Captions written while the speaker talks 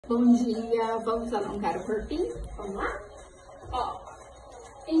Bom dia, vamos alongar o corpinho? Vamos lá? Ó,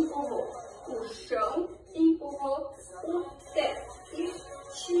 empurrou o chão, empurrou o teto.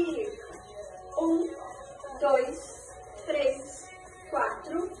 Estica. 1, 2, 3,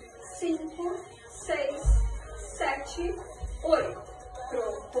 4, 5, 6, 7, 8.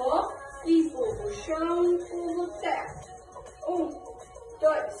 Trocou, empurra o chão, empurra o teto. 1,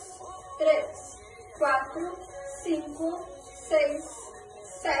 2, 3, 4, 5, 6,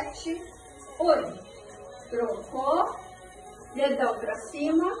 7, 8. Trocou, dedão pra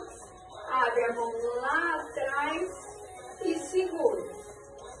cima, abre a mão lá atrás e segura.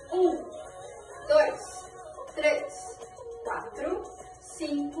 1, 2, 3, 4,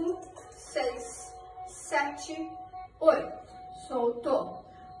 5, 6, 7, 8. Soltou.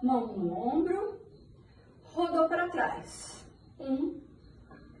 Mão no ombro, rodou para trás. 1,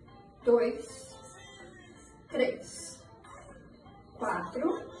 2, 3,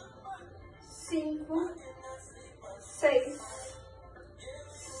 4, 5, 6,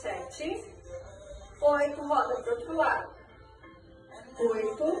 7, 8. Roda para o outro lado.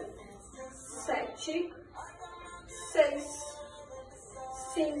 8, 7, 6,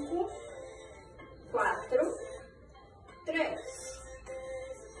 5, 4, 3,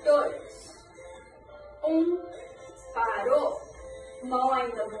 2, 1. Parou. Mão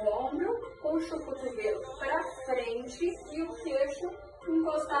ainda no ombro, puxa o cotovelo para frente e o queixo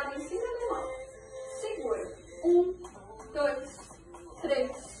encostado em cima da mão. Segura. 1, 2,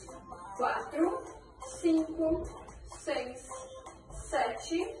 3, 4, 5, 6,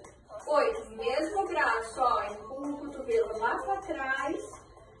 7, 8. Mesmo braço, ó, empurra o cotovelo lá para trás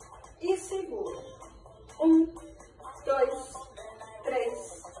e segura. 1, 2,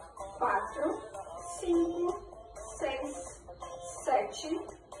 3, 4, 5, 6, 7,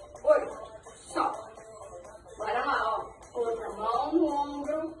 8. Solta. Bora lá, ó. Outra mão no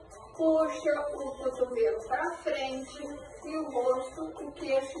ombro, puxa o cotovelo para frente e o rosto, o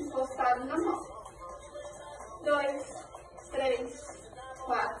queixo encostado na mão. 2, 3,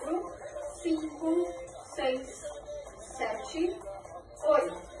 4, 5, 6, 7,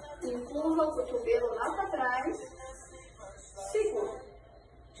 8. Empurra o cotovelo lá para trás. Segura.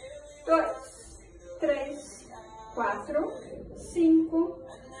 2, 3, 4, 5,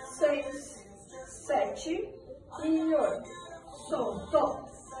 6, 7 e 8. Soltou.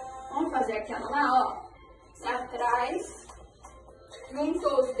 Vamos fazer aquela lá, ó. Lá atrás.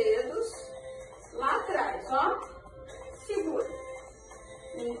 Juntou os dedos. Lá atrás, ó. Segura.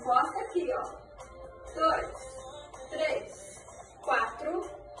 Encosta aqui, ó. 2, 3,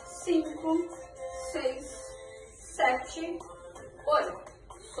 4, 5, 6, 7, 8.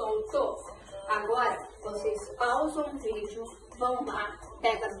 Soltou. Agora, vocês pausam o vídeo, vão lá,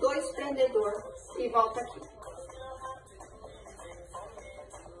 pega 2 prendedores e volta aqui.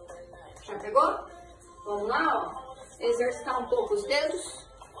 Já pegou? Vamos lá, ó. Exercitar um pouco os dedos.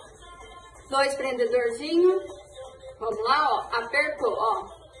 2 prendedorzinhos. Vamos lá, ó. Apertou, ó.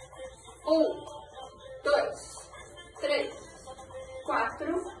 1, 2, 3,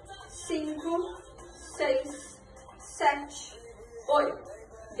 4, 5, 6, 7, 8.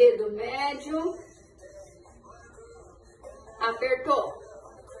 Dedo médio. Apertou.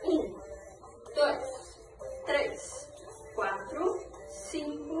 1, 2, 3, 4,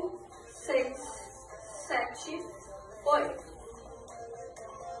 5, 6, 7, 8.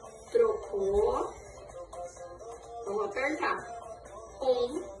 Trocou. Vamos apertar.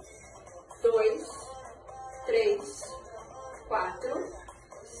 1, 2, 3, 4,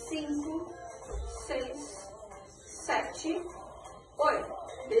 5, 6, 7, 8.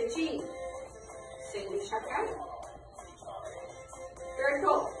 Dedinho. Sem deixar cair.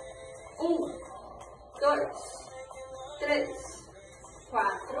 Apertou. 1, 2, 3,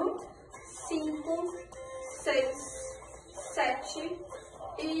 4, 5, 6, 7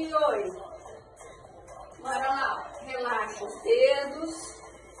 e 8. Bora lá. Relaxa os dedos.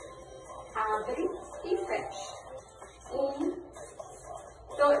 Abre e fecha. 1,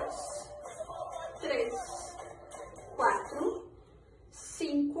 2, 3, 4,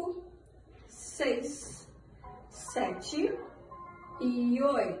 5, 6, 7 e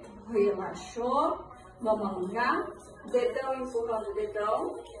 8. Relaxou. Vamos alongar. Dedão empurrando o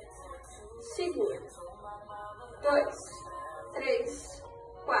dedão. Segura. 2, 3,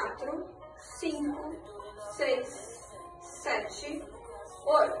 4, 5, 6, 7,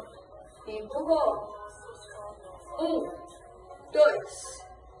 8. Empurrou. 1, 2,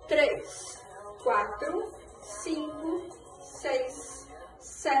 3, 4, 5, 6,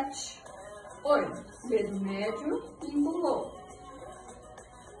 7, 8. Dedo médio, empurrou.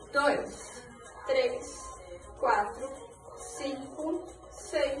 2, 3, 4, 5,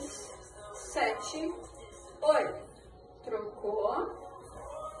 6, 7, 8. Trocou.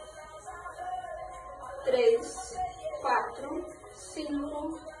 3, 4,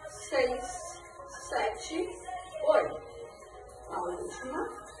 5, 6, 7, 8. A última.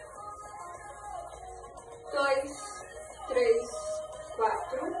 2, 3,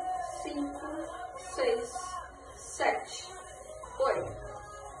 4, 5, 6, 7, 8.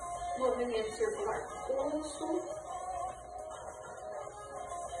 Movimento circular do pulso.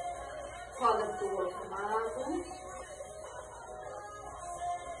 Roda pro outro lado.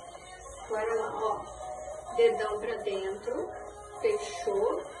 Agora lá, ó. Dedão pra dentro.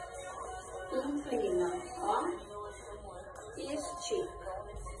 Fechou. Inclina, ó. E estica.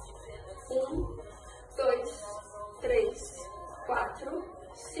 1, 2, 3, 4,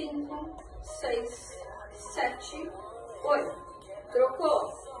 5, 6, 7, 8.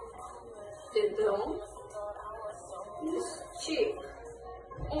 Trocou. Dedão. Estica.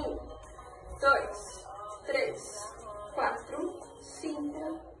 1, 2, 3, 4,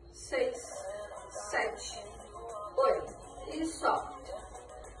 5, 6, 7, 8. E solta.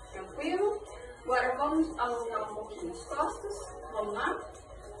 Tranquilo? Agora vamos alongar um pouquinho as costas. Vamos lá?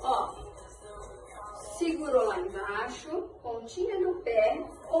 Ó. Segurou lá embaixo, pontinha do pé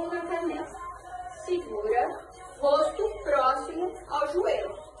ou na canela. Segura, rosto próximo ao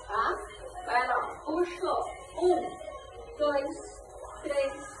joelho, tá? Vai lá, ó. Puxou. 1, 2,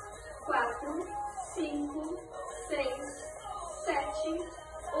 3, 4, 5, 6, 7,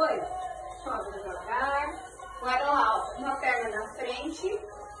 8. Sobe devagar. Agora lá, ó. Uma perna na frente,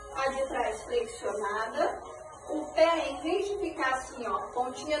 a de trás flexionada. O pé, em vez de ficar assim, ó,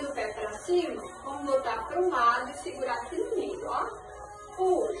 pontinha do pé pra cima, vamos botar para um lado e segurar aqui no meio, ó.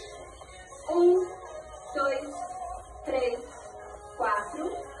 Puxa. 1, 2, 3,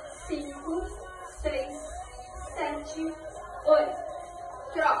 4, 5, 6, 7, 8.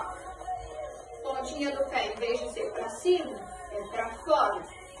 Troca. Pontinha do pé, em vez de ser pra cima, é pra fora.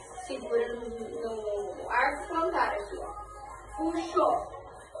 Segura no arco plantar aqui, ó. Puxou.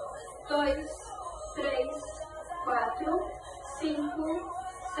 2, 3, 4, 5,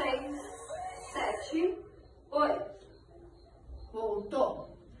 6, 7, 8.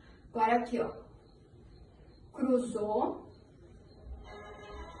 Voltou. Agora aqui, ó. Cruzou.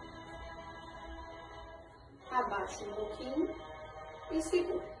 Abaixa um pouquinho e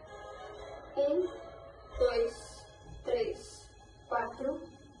segura. 1, 2, 3, 4,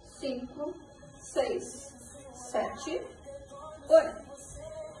 5, 6, 7, 8.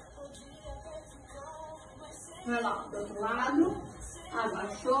 Vai lá, do outro lado,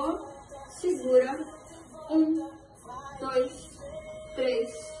 abaixou, segura, 1, 2,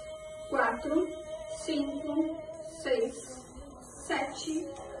 3, 4, 5, 6,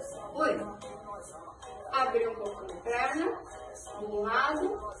 7, 8. Abriu um pouco a perna, de um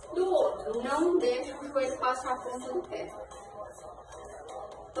lado, do outro. Não deixe o joelho passar a ponta do pé.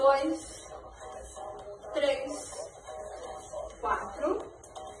 2, 3, 4,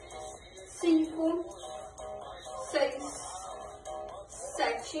 5, 6,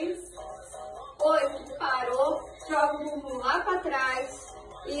 7, 8. Parou, joga o bumbum lá para trás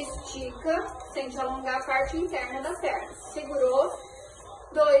e estica, tente alongar a parte interna da perna. Segurou.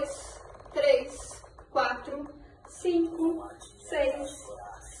 2, 3, 4, 5, 6,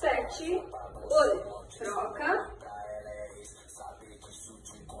 7, 8. Troca.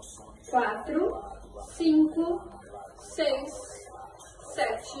 4, 5, 6,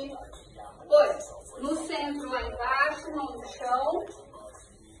 7, 8. No centro, lá embaixo, mão no chão.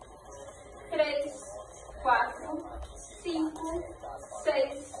 3, 4, 5,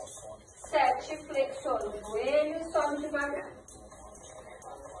 6, 7. Flexiona o joelho e sobe devagar.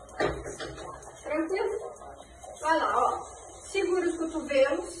 Tranquilo? Vai lá, ó. Segura os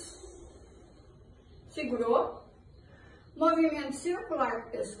cotovelos. Segurou. Movimento circular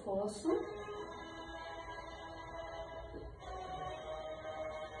do pescoço.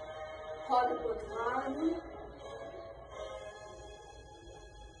 Roda para o outro lado.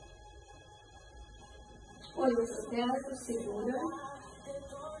 Olha para dentro, segura.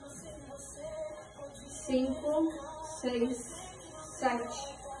 5, 6,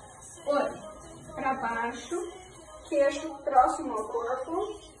 7, 8. Para baixo, queixo próximo ao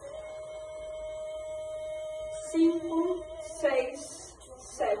corpo. 5, 6,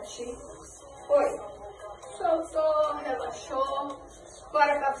 7, 8. Soltou, relaxou.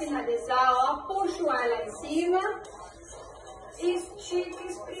 Agora para finalizar, ó, puxa o ar lá em cima. Estica,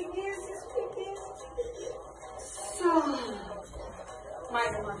 espreguiça, espreguiça, espreguiça. Solta.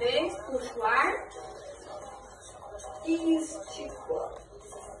 Mais uma vez, puxa o ar. Esticou.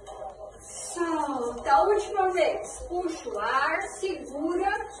 Solta. A última vez, puxa o ar,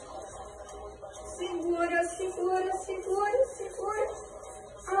 segura. segura, segura, segura,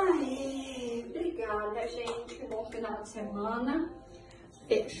 segura. Aí, obrigada, gente. Bom final de semana.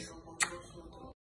 Beijo.